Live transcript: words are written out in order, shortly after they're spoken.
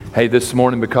Hey, this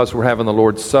morning, because we're having the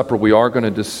Lord's Supper, we are going to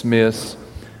dismiss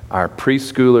our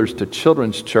preschoolers to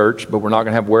children's church, but we're not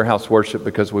going to have warehouse worship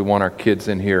because we want our kids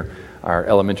in here, our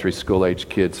elementary school age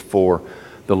kids, for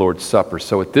the Lord's Supper.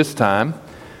 So at this time,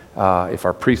 if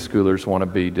our preschoolers want to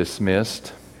be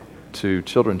dismissed to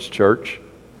children's church,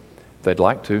 if they'd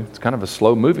like to. It's kind of a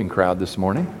slow-moving crowd this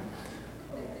morning.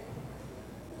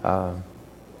 Hey,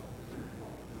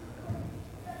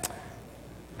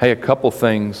 a couple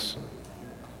things.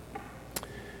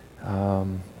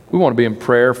 We want to be in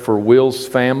prayer for Will's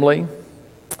family.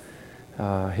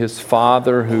 His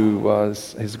father,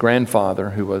 his grandfather,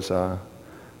 who was a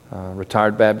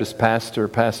retired Baptist pastor,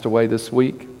 passed away this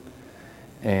week.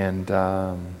 And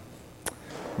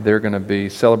they're going to be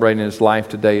celebrating his life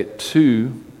today at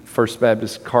 2, First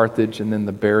Baptist Carthage, and then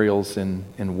the burials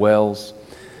in Wells.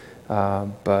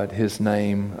 But his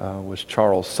name was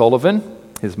Charles Sullivan,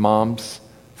 his mom's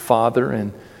father,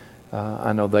 and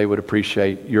I know they would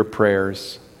appreciate your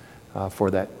prayers for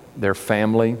their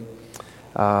family.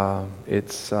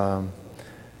 It's kind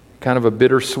of a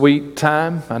bittersweet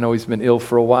time. I know he's been ill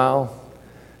for a while,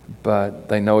 but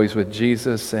they know he's with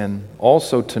Jesus. And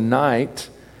also tonight,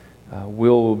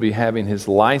 Will be having his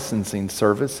licensing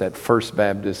service at First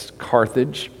Baptist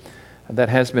Carthage. That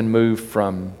has been moved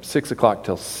from 6 o'clock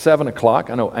till 7 o'clock.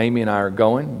 I know Amy and I are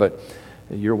going, but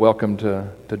you're welcome to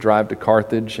drive to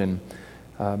Carthage and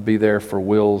be there for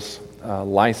Will's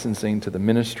licensing to the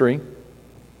ministry.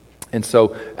 And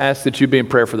so ask that you be in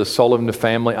prayer for the Sullivan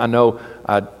family. I know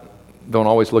I don't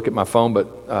always look at my phone, but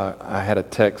I had a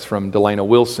text from Delana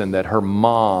Wilson that her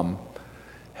mom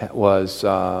was,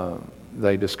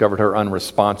 they discovered her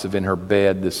unresponsive in her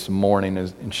bed this morning,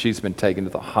 and she's been taken to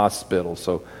the hospital.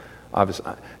 So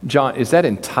obviously, John, is that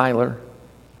in Tyler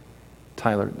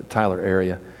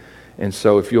area? And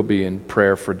so if you'll be in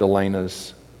prayer for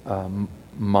Delana's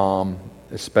mom,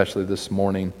 especially this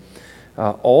morning.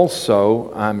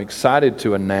 Also, I'm excited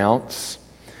to announce,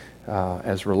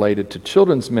 as related to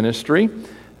children's ministry,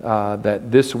 that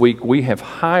this week we have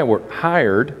hired, I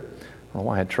don't know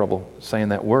why I had trouble saying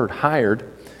that word,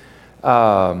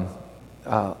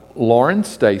 Lauren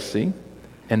Stacy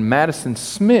and Madison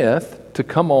Smith to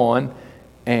come on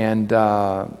and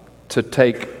to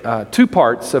take 2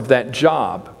 parts of that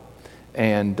job.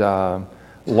 And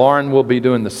Lauren will be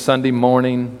doing the Sunday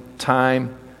morning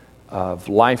time of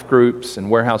life groups and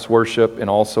warehouse worship,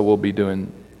 and also will be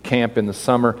doing camp in the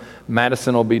summer.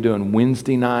 Madison will be doing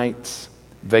Wednesday nights,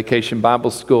 Vacation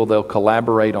Bible School. They'll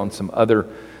collaborate on some other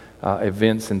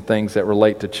events and things that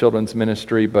relate to children's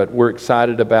ministry, but we're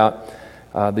excited about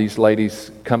these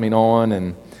ladies coming on,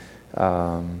 and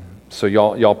so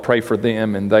y'all pray for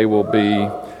them, and they will be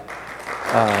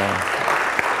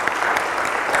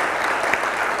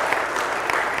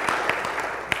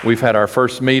we've had our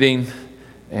first meeting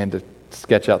and to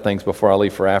sketch out things before I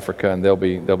leave for Africa, and they'll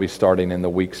be starting in the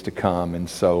weeks to come, and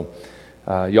so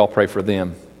y'all pray for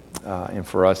them and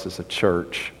for us as a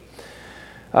church.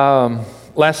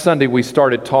 Last Sunday we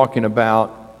started talking about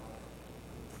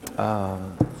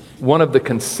one of the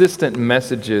consistent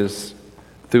messages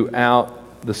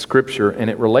throughout the Scripture, and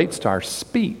it relates to our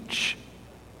speech.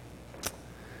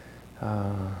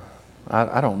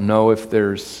 I don't know if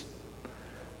there's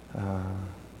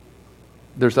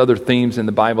other themes in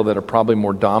the Bible that are probably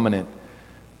more dominant,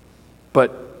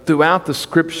 but throughout the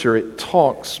Scripture it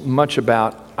talks much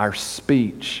about our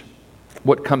speech,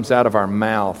 what comes out of our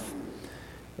mouth.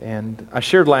 And I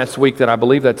shared last week that I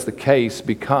believe that's the case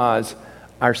because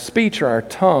our speech or our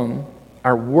tongue,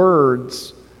 our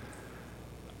words,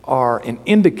 are an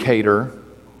indicator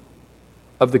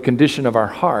of the condition of our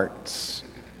hearts.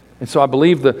 And so I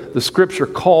believe the Scripture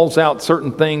calls out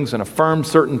certain things and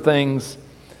affirms certain things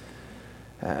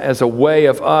as a way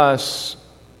of us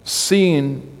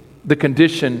seeing the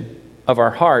condition of our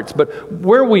hearts. But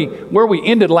where we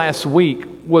ended last week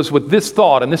was with this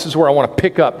thought, and this is where I want to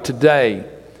pick up today,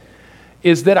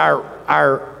 is that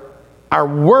our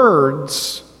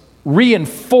words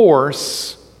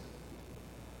reinforce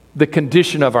the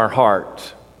condition of our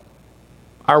heart.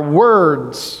 Our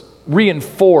words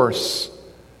reinforce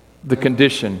the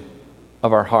condition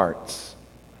of our hearts.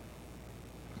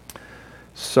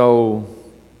 So,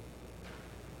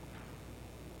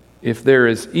 if there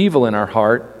is evil in our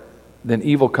heart, then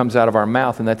evil comes out of our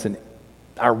mouth, and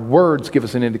our words give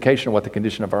us an indication of what the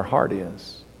condition of our heart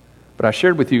is. But I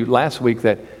shared with you last week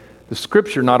that the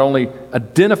Scripture not only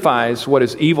identifies what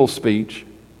is evil speech,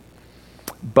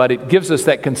 but it gives us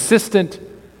that consistent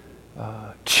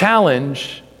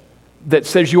challenge that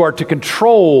says you are to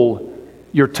control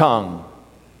your tongue.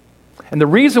 And the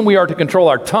reason we are to control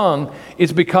our tongue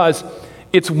is because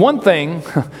it's one thing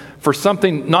for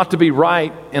something not to be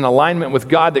right in alignment with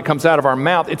God that comes out of our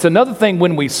mouth. It's another thing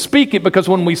when we speak it, because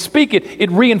when we speak it,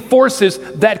 it reinforces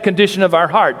that condition of our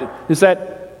heart.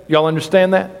 Y'all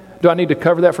understand that? Do I need to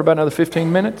cover that for about another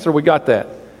 15 minutes, or we got that?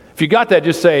 If you got that,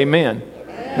 just say amen.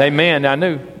 Amen. Amen. I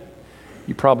knew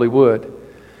you probably would.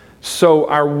 So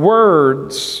our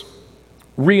words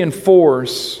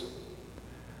reinforce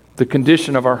the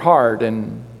condition of our heart.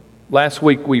 And last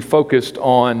week we focused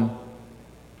on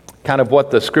kind of what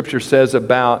the Scripture says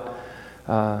about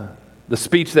the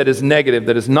speech that is negative,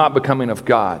 that is not becoming of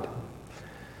God.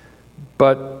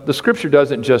 But the Scripture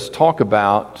doesn't just talk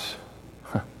about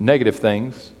negative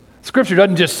things. Scripture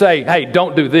doesn't just say, hey,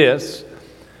 don't do this.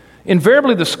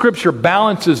 Invariably, the Scripture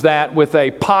balances that with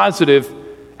a positive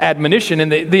admonition.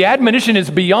 And the admonition is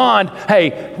beyond,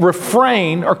 hey,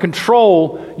 refrain or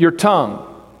control your tongue.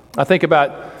 I think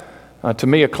about, to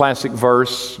me, a classic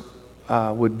verse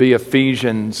would be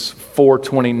Ephesians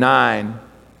 4:29.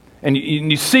 And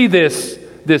you see this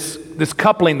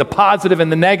coupling, the positive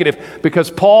and the negative, because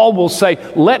Paul will say,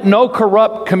 let no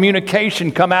corrupt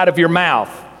communication come out of your mouth.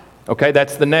 Okay,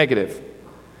 that's the negative.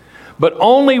 But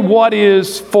only what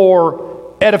is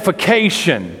for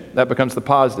edification, that becomes the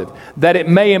positive, that it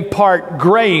may impart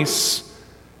grace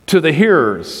to the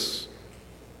hearers.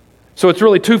 So it's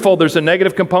really twofold. There's a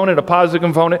negative component, a positive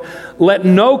component. Let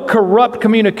no corrupt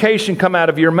communication come out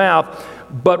of your mouth,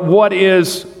 but what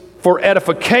is for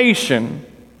edification,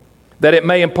 that it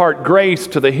may impart grace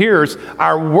to the hearers.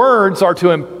 Our words are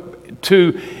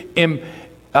to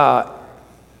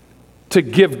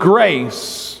give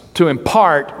grace, to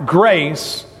impart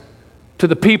grace to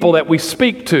the people that we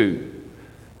speak to.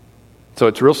 So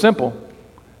it's real simple.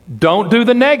 Don't do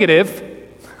the negative,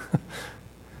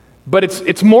 but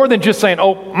it's more than just saying,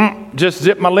 just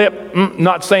zip my lip,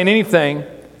 not saying anything.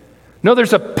 No,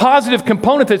 there's a positive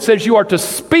component that says you are to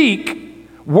speak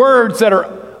words that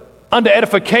are unto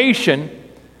edification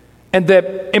and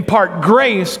that impart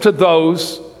grace to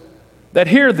those that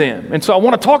hear them. And so I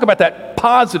want to talk about that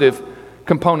positive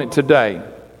component today.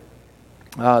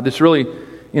 This really,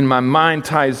 in my mind,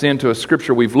 ties into a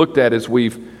scripture we've looked at as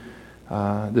we've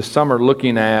this summer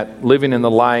looking at living in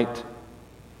the light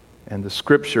and the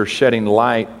scripture shedding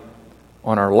light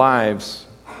on our lives.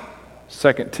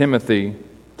 2 Timothy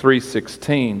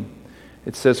 3:16,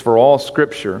 it says, for all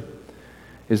scripture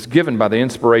is given by the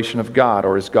inspiration of God,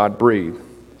 or is God breathed.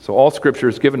 So all scripture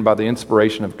is given by the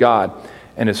inspiration of God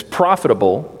and is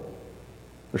profitable.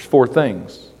 There's four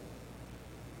things.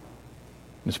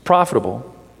 It's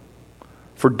profitable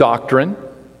for doctrine,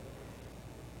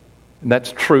 and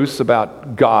that's truths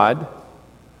about God,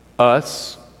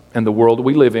 us, and the world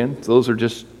we live in. So those are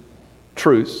just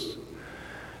truths.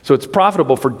 So it's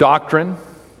profitable for doctrine,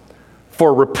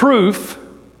 for reproof.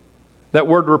 That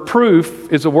word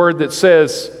reproof is a word that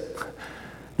says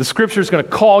the Scripture is going to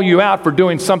call you out for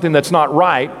doing something that's not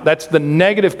right. That's the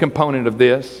negative component of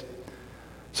this.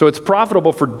 So it's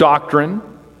profitable for doctrine,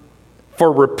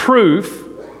 for reproof,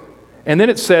 and then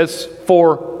it says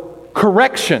for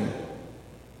correction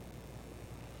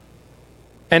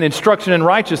and instruction in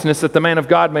righteousness, that the man of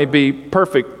God may be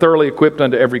perfect, thoroughly equipped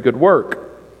unto every good work.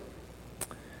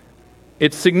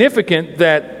 It's significant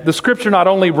that the Scripture not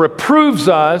only reproves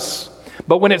us,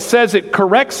 but when it says it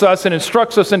corrects us and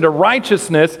instructs us into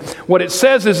righteousness, what it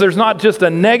says is there's not just a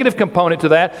negative component to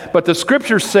that, but the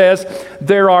Scripture says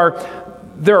there are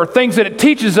things that it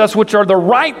teaches us which are the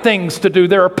right things to do.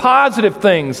 There are positive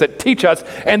things that teach us.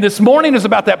 And this morning is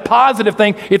about that positive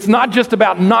thing. It's not just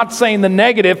about not saying the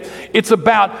negative. It's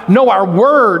about, no, our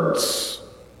words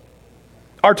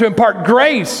are to impart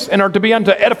grace and are to be unto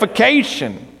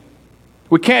edification.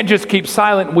 We can't just keep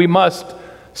silent. We must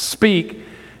speak.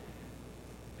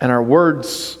 And our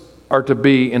words are to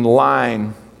be in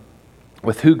line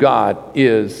with who God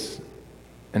is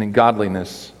and in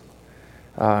godliness.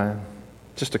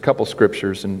 Just a couple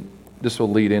scriptures, and this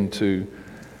will lead into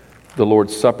the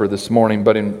Lord's Supper this morning.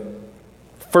 But in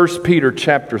 1 Peter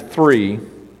chapter 3,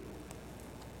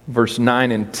 verse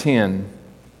 9 and 10,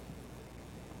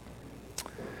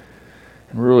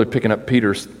 and we're really picking up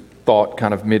Peter's thought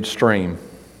kind of midstream.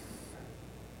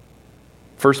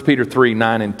 1 Peter 3,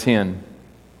 9 and 10.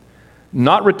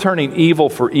 Not returning evil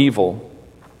for evil,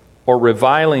 or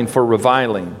reviling for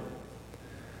reviling,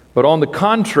 but on the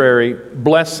contrary,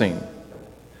 blessing,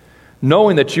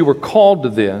 knowing that you were called to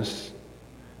this,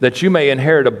 that you may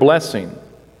inherit a blessing.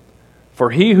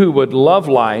 For he who would love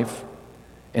life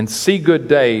and see good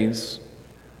days,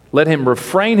 let him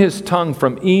refrain his tongue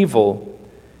from evil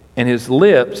and his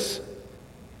lips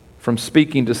from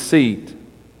speaking deceit.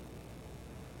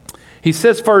 He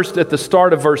says first at the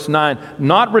start of verse 9,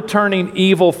 not returning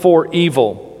evil for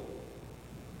evil.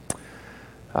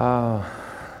 We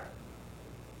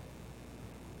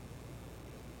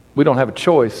don't have a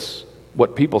choice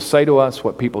what people say to us,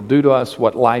 what people do to us,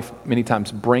 what life many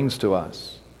times brings to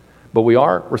us. But we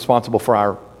are responsible for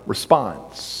our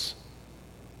response.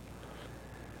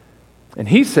 And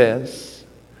he says,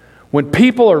 when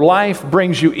people or life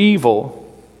brings you evil,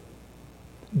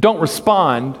 don't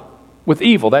respond with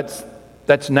evil.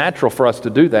 That's natural for us to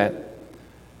do that.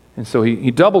 And so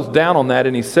he doubles down on that,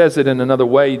 and he says it in another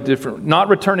way, different. Not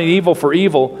returning evil for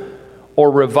evil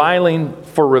or reviling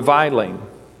for reviling.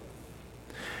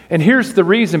 And here's the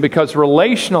reason, because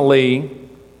relationally,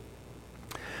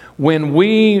 when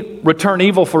we return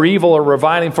evil for evil or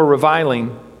reviling for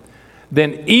reviling,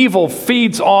 then evil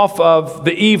feeds off of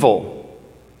the evil.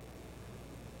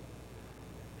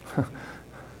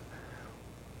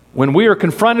 When we are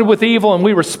confronted with evil and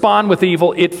we respond with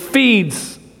evil, it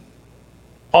feeds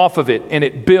off of it and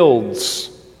it builds.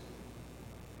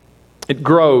 It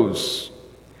grows.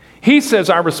 He says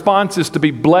our response is to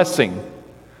be blessing.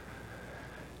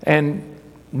 And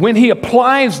when he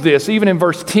applies this, even in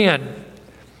verse 10,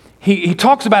 he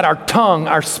talks about our tongue,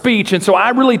 our speech. And so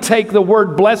I really take the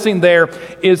word blessing there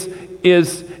is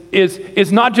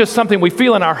not just something we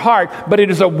feel in our heart, but it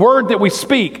is a word that we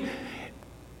speak.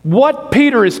 What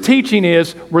Peter is teaching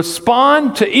is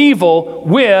respond to evil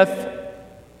with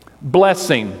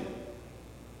blessing.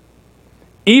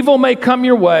 Evil may come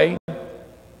your way,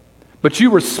 but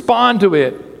you respond to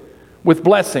it with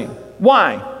blessing.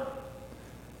 Why?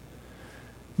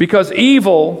 Because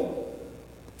evil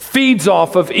feeds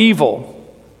off of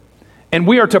evil, and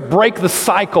we are to break the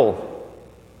cycle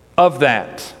of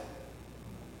that.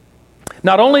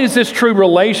 Not only is this true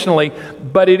relationally,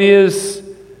 but it is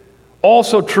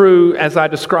also true, as I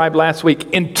described last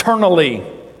week, internally.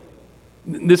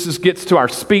 This gets to our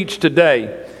speech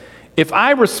today. If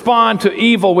I respond to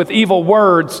evil with evil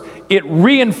words, it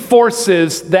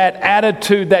reinforces that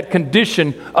attitude, that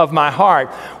condition of my heart.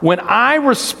 When I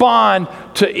respond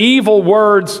to evil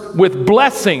words with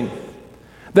blessing,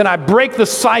 then I break the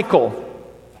cycle.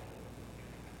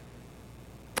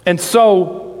 And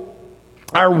so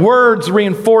our words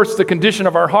reinforce the condition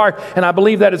of our heart, and I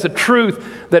believe that is a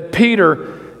truth that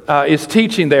Peter is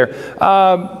teaching there.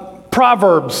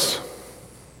 Proverbs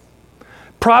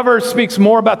speaks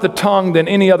more about the tongue than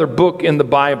any other book in the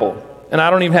Bible. And I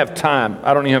don't even have time.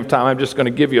 I'm just going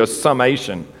to give you a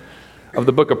summation of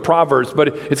the book of Proverbs. But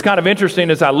it's kind of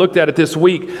interesting as I looked at it this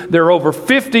week. There are over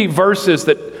 50 verses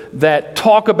that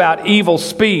talk about evil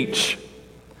speech.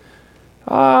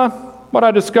 What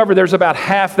I discovered, there's about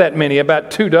half that many,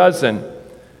 about 24,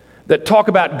 that talk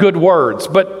about good words.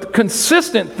 But the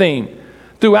consistent theme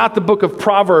throughout the book of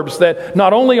Proverbs that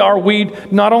not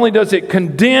only does it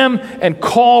condemn and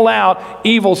call out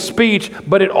evil speech,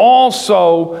 but it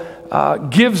also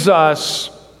gives us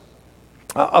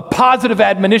a positive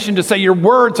admonition to say your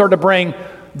words are to bring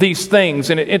these things.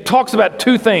 And it talks about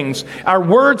two things. Our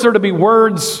words are to be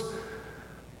words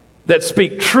that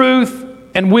speak truth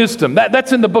and wisdom.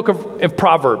 That's in the book of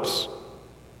Proverbs.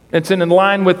 It's in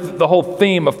line with the whole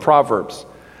theme of Proverbs.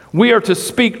 We are to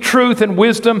speak truth and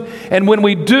wisdom, and when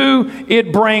we do,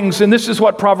 it brings, and this is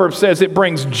what Proverbs says, it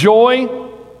brings joy,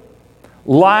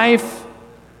 life,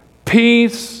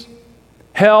 peace,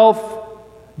 health,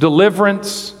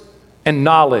 deliverance, and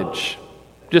knowledge.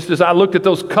 Just as I looked at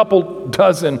those couple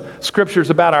dozen scriptures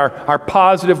about our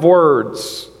positive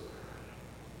words.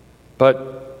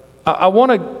 But I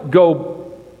want to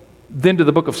go then to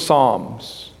the book of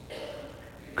Psalms.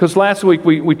 Because last week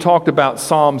we talked about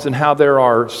Psalms and how there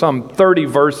are some 30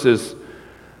 verses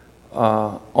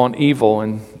on evil.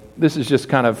 And this is just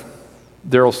kind of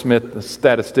Daryl Smith, the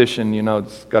statistician,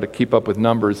 it's got to keep up with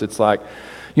numbers. It's like,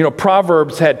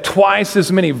 Proverbs had twice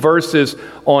as many verses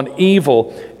on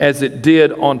evil as it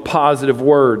did on positive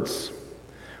words.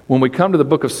 When we come to the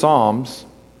book of Psalms,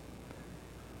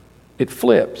 it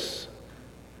flips.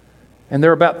 And there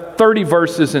are about 30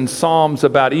 verses in Psalms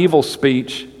about evil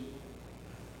speech.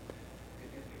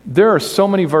 There are so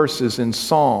many verses in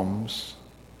Psalms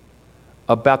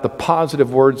about the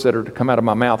positive words that are to come out of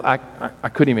my mouth. I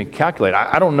couldn't even calculate.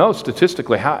 I don't know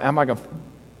statistically. How am I going to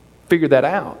figure that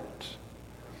out?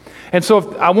 And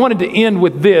so I wanted to end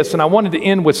with this, and I wanted to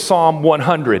end with Psalm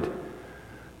 100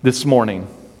 this morning.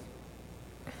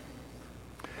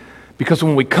 Because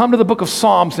when we come to the book of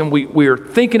Psalms and we are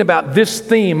thinking about this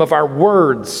theme of our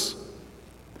words,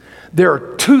 there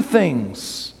are two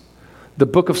things the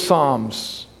book of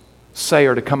Psalms say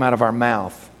are to come out of our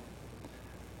mouth.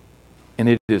 And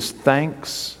it is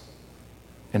thanks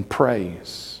and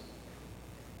praise.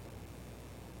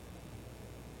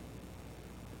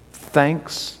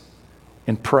 Thanks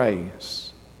and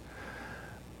praise.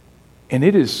 And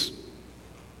it is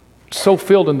so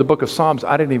filled in the book of Psalms,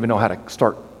 I didn't even know how to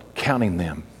start counting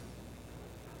them.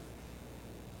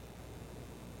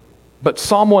 But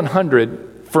Psalm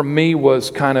 100 for me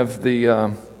was kind of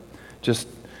the,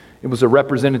 it was a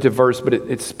representative verse, but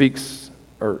it speaks,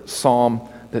 or psalm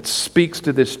that speaks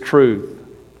to this truth.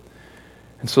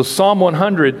 And so Psalm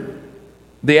 100,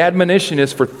 the admonition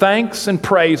is for thanks and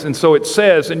praise. And so it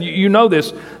says, and you know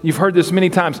this, you've heard this many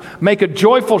times, make a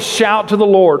joyful shout to the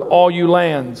Lord, all you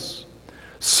lands.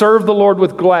 Serve the Lord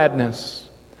with gladness.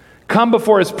 Come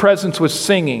before His presence with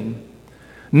singing.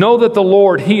 Know that the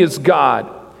Lord, He is God.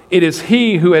 It is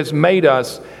He who has made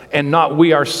us and not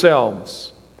we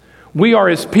ourselves. We are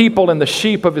His people and the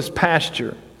sheep of His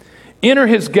pasture. Enter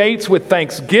His gates with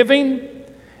thanksgiving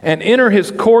and enter His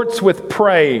courts with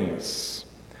praise.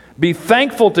 Be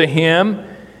thankful to Him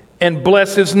and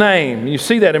bless His name. You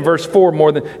see that in verse 4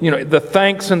 more than, the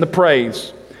thanks and the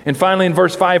praise. And finally in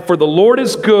verse 5, for the Lord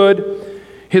is good,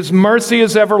 His mercy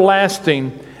is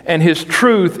everlasting, and His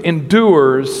truth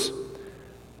endures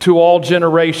to all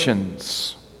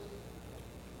generations.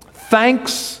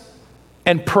 Thanks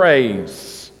and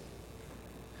praise.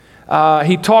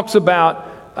 He talks about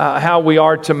how we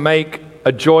are to make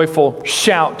a joyful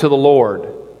shout to the Lord.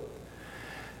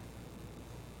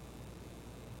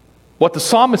 What the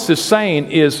psalmist is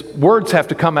saying is words have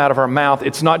to come out of our mouth.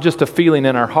 It's not just a feeling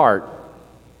in our heart.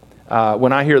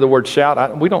 When I hear the word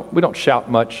shout, we don't shout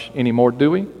much anymore,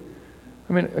 do we?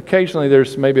 I mean, occasionally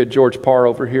there's maybe a George Parr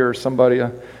over here or somebody,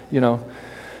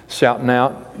 shouting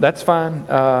out. That's fine.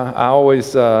 I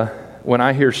always, when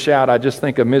I hear shout, I just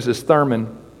think of Mrs.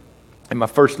 Thurman in my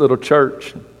first little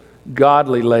church.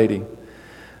 Godly lady.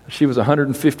 She was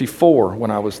 154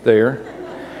 when I was there.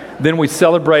 Then we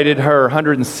celebrated her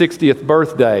 160th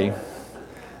birthday.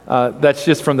 That's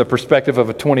just from the perspective of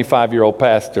a 25-year-old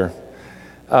pastor.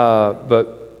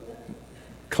 But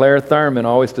Claire Thurman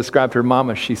always described her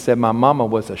mama. She said, my mama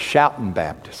was a shouting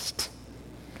Baptist.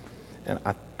 And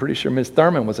I'm pretty sure Miss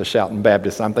Thurman was a shouting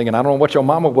Baptist. I'm thinking, I don't know what your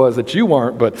mama was that you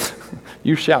weren't, but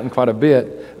you shouting quite a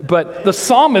bit. But the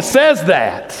psalmist says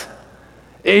that.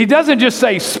 He doesn't just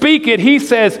say speak it, he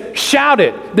says shout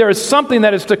it. There is something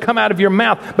that is to come out of your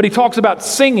mouth. But he talks about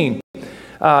singing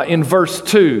in verse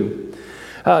 2.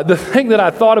 The thing that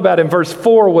I thought about in verse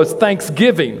 4 was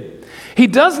thanksgiving. He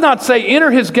does not say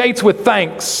enter His gates with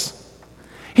thanks.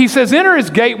 He says enter His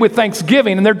gate with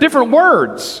thanksgiving, and they're different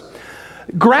words.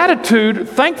 Gratitude,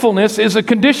 thankfulness is a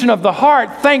condition of the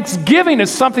heart. Thanksgiving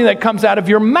is something that comes out of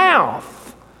your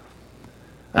mouth.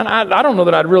 And I don't know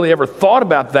that I'd really ever thought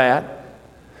about that.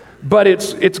 But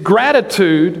it's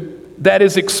gratitude that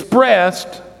is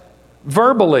expressed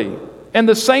verbally. And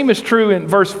the same is true in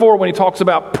verse 4 when he talks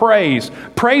about praise.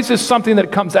 Praise is something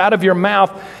that comes out of your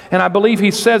mouth. And I believe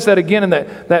he says that again in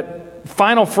that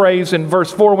final phrase in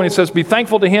verse 4 when he says, be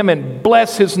thankful to Him and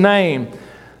bless His name.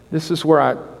 This is where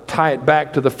I tie it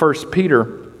back to the 1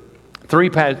 Peter 3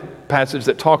 passage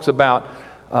that talks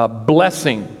about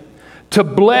blessing. To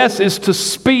bless is to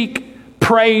speak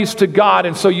praise to God.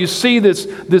 And so you see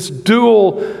this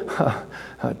dual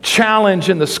challenge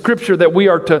in the Scripture that we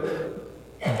are to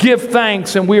give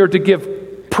thanks and we are to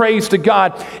give praise to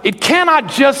God. It cannot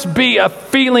just be a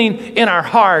feeling in our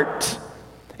heart.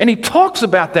 And he talks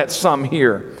about that some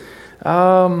here.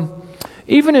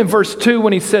 Even in verse 2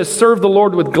 when he says, serve the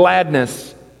Lord with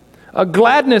gladness.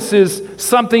 Gladness is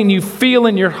something you feel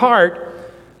in your heart,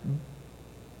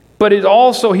 but it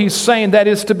also, he's saying, that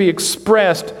is to be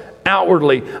expressed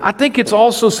outwardly. I think it's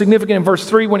also significant in verse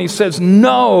 3 when he says,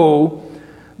 know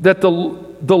that the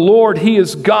Lord, He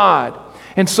is God.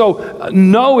 And so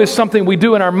know is something we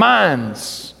do in our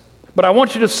minds. But I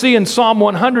want you to see in Psalm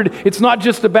 100, it's not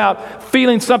just about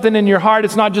feeling something in your heart.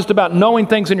 It's not just about knowing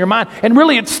things in your mind. And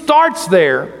really it starts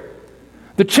there.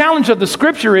 The challenge of the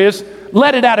Scripture is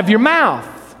let it out of your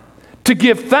mouth. To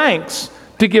give thanks,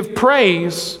 to give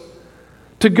praise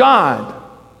to God.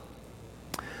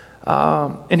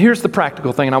 And here's the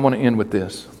practical thing, and I want to end with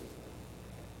this.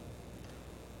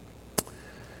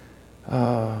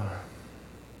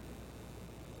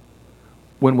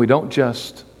 When we don't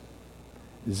just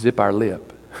zip our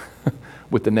lip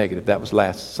with the negative. That was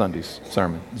last Sunday's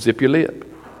sermon. Zip your lip.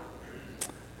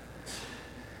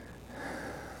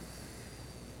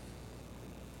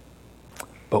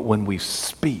 But when we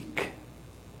speak,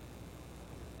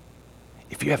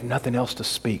 if you have nothing else to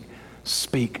speak,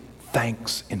 speak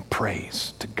thanks and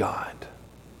praise to God.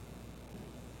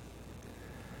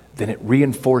 Then it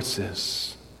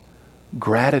reinforces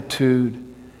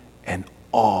gratitude and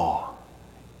awe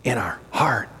in our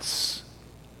hearts.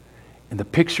 And the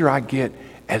picture I get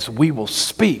as we will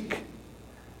speak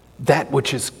that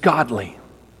which is godly,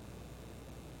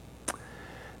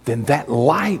 then that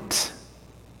light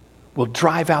will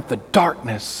drive out the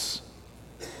darkness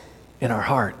in our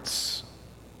hearts.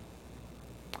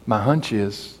 My hunch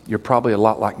is you're probably a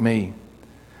lot like me.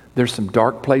 There's some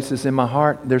dark places in my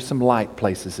heart. There's some light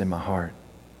places in my heart.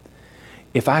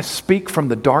 If I speak from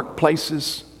the dark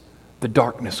places, the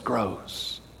darkness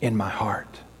grows in my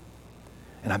heart.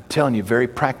 And I'm telling you very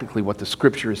practically what the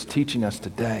Scripture is teaching us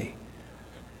today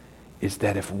is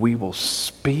that if we will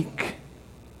speak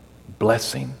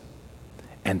blessing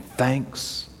and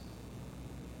thanks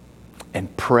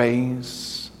and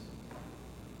praise,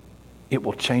 it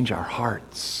will change our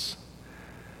hearts,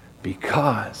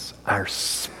 because our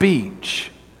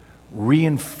speech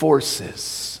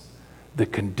reinforces the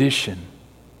condition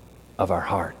of our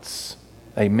hearts.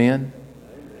 Amen?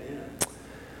 Amen.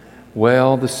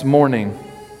 Well, this morning,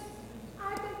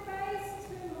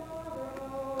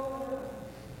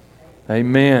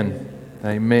 amen.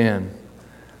 Amen.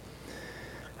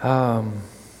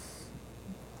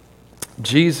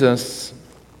 Jesus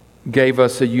gave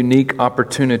us a unique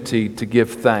opportunity to give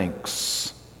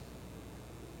thanks,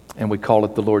 and we call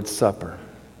it the Lord's Supper.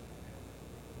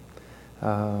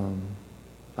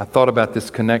 I thought about this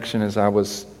connection as I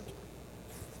was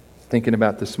thinking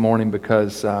about this morning,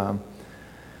 because the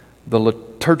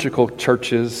liturgical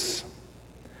churches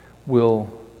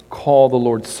will call the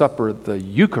Lord's Supper the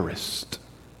Eucharist.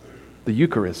 The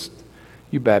Eucharist.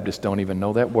 You Baptists don't even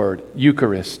know that word.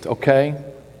 Eucharist, okay?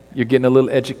 You're getting a little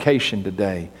education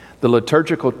today. The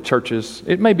liturgical churches,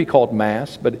 it may be called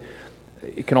Mass, but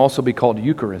it can also be called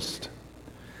Eucharist.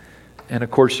 And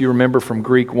of course, you remember from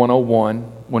Greek 101,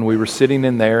 when we were sitting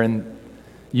in there and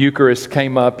Eucharist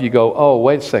came up, you go, oh,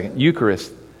 wait a second,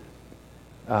 Eucharist.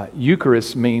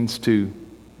 Eucharist means to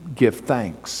give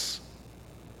thanks.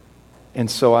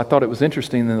 And so I thought it was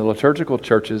interesting, in the liturgical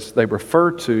churches, they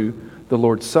refer to the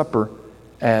Lord's Supper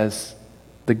as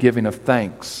the giving of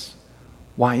thanks.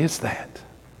 Why is that?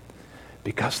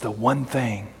 Because the one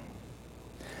thing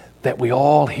that we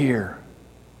all here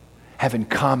have in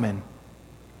common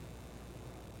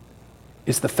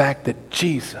is the fact that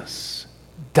Jesus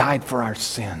died for our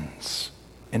sins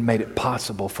and made it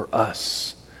possible for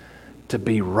us to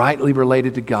be rightly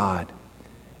related to God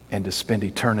and to spend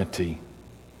eternity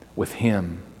with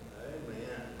Him. Amen.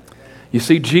 You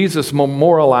see, Jesus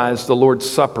memorialized the Lord's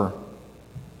Supper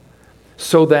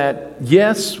so that,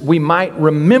 yes, we might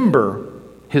remember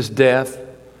His death,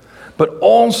 but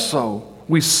also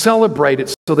we celebrate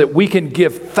it so that we can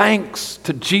give thanks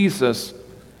to Jesus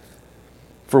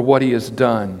for what He has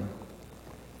done.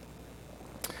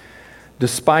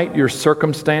 Despite your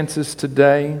circumstances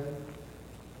today,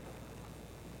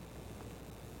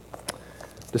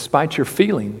 despite your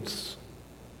feelings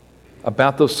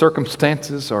about those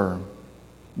circumstances or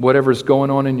whatever's going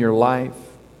on in your life,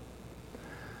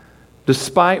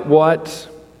 despite what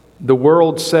the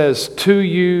world says to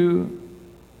you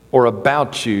or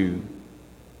about you,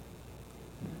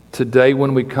 today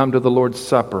when we come to the Lord's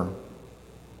Supper,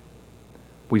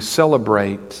 we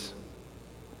celebrate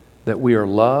that we are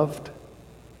loved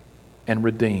and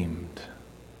redeemed.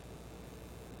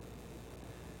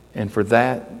 And for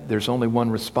that, there's only one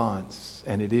response,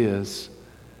 and it is,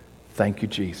 thank you,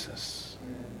 Jesus.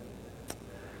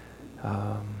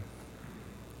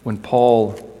 When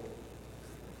Paul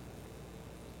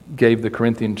gave the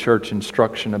Corinthian church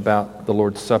instruction about the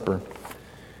Lord's Supper,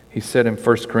 he said in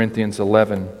 1 Corinthians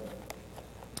 11,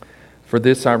 "For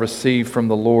this I received from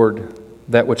the Lord,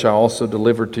 that which I also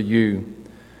delivered to you,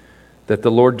 that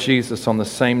the Lord Jesus, on the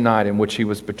same night in which He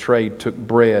was betrayed, took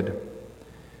bread,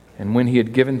 and when He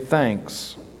had given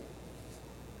thanks,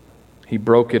 He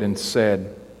broke it and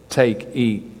said, 'Take,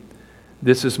 eat.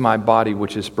 This is my body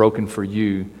which is broken for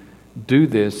you. Do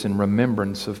this in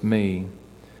remembrance of me.'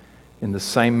 In the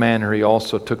same manner He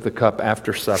also took the cup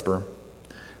after supper,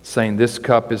 saying, 'This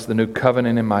cup is the new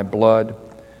covenant in my blood.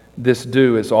 This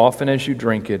do as often as you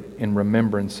drink it in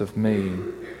remembrance of me.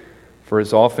 For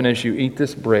as often as you eat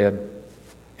this bread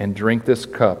and drink this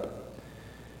cup,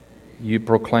 you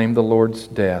proclaim the Lord's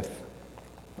death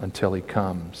until He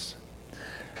comes.'"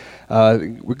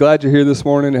 We're glad you're here this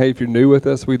morning. Hey, if you're new with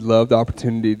us, we'd love the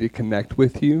opportunity to connect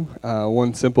with you.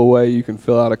 One simple way, you can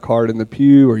fill out a card in the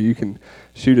pew, or you can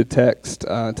shoot a text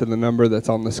to the number that's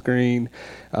on the screen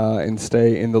and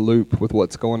stay in the loop with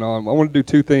what's going on. I want to do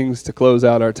two things to close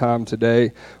out our time today.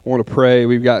 I want to pray.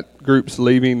 We've got groups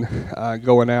leaving,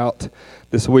 going out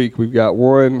this week. We've got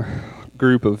one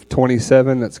group of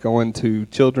 27 that's going to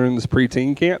children's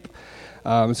preteen camp.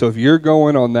 So if you're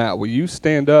going on that, will you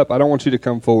stand up? I don't want you to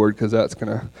come forward because that's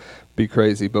going to be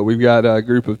crazy. But we've got a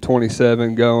group of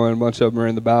 27 going. A bunch of them are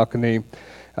in the balcony.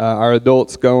 Our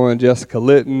adults going, Jessica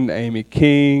Litton, Amy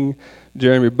King,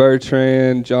 Jeremy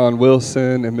Bertrand, John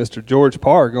Wilson, and Mr. George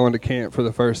Parr going to camp for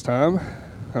the first time.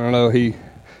 I don't know, he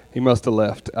must have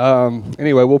left.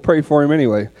 Anyway, we'll pray for him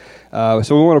anyway.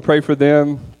 So we want to pray for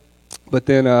them. But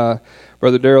then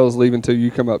Brother Daryl is leaving too.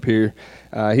 You come up here.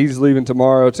 He's leaving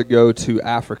tomorrow to go to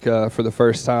Africa for the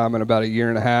first time in about a year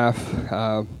and a half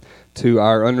to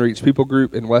our Unreached People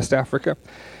group in West Africa.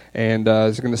 And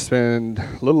he's going to spend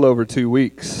a little over 2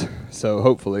 weeks. So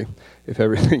hopefully, if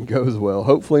everything goes well,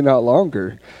 hopefully not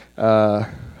longer.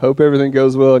 Hope everything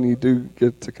goes well and you do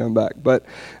get to come back. But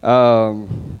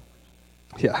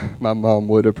yeah, my mom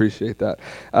would appreciate that.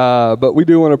 But we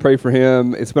do want to pray for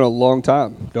him. It's been a long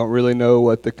time. Don't really know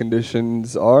what the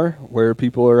conditions are, where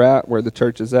people are at, where the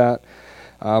church is at.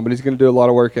 But he's going to do a lot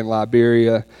of work in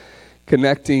Liberia,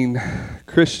 connecting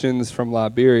Christians from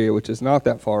Liberia, which is not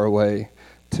that far away,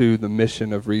 to the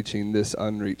mission of reaching this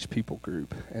unreached people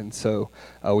group. And so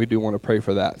we do want to pray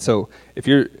for that. So if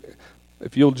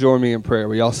you'll join me in prayer,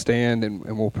 we all stand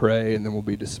and we'll pray, and then we'll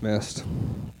be dismissed.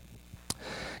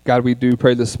 God, we do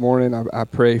pray this morning. I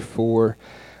pray for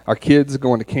our kids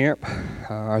going to camp,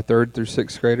 our 3rd through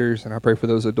 6th graders, and I pray for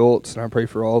those adults, and I pray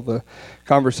for all the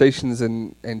conversations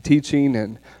and teaching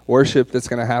and worship that's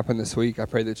going to happen this week. I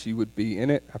pray that you would be in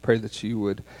it. I pray that you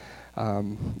would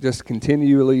just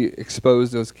continually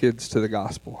expose those kids to the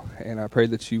gospel, and I pray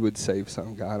that you would save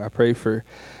some, God. I pray for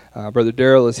Brother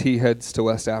Daryl as he heads to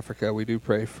West Africa. We do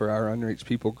pray for our Unreached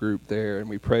People group there, and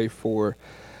we pray for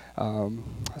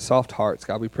soft hearts,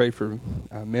 God. We pray for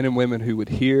men and women who would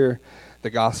hear the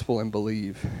gospel and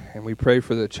believe, and we pray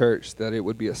for the church that it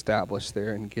would be established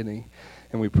there in Guinea,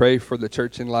 and we pray for the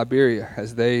church in Liberia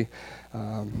as they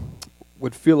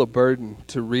would feel a burden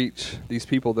to reach these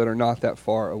people that are not that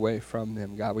far away from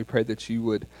them. God, we pray that you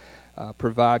would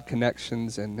provide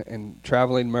connections and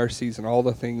traveling mercies and all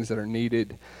the things that are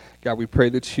needed. God, we pray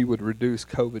that you would reduce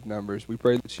COVID numbers. We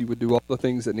pray that you would do all the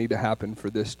things that need to happen for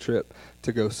this trip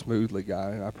to go smoothly,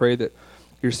 God. And I pray that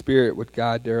your Spirit would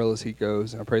guide Daryl as he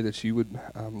goes. And I pray that you would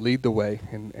lead the way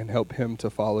and help him to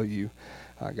follow you.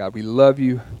 God, we love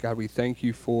you. God, we thank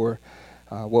you for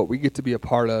what we get to be a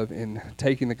part of in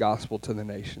taking the gospel to the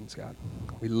nations, God.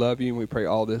 We love you, and we pray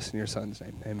all this in your Son's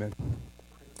name. Amen.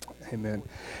 Amen.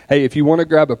 Hey, if you want to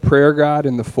grab a prayer guide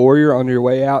in the foyer on your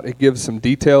way out, it gives some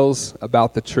details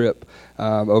about the trip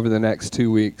over the next 2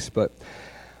 weeks. But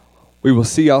we will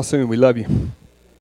see y'all soon. We love you.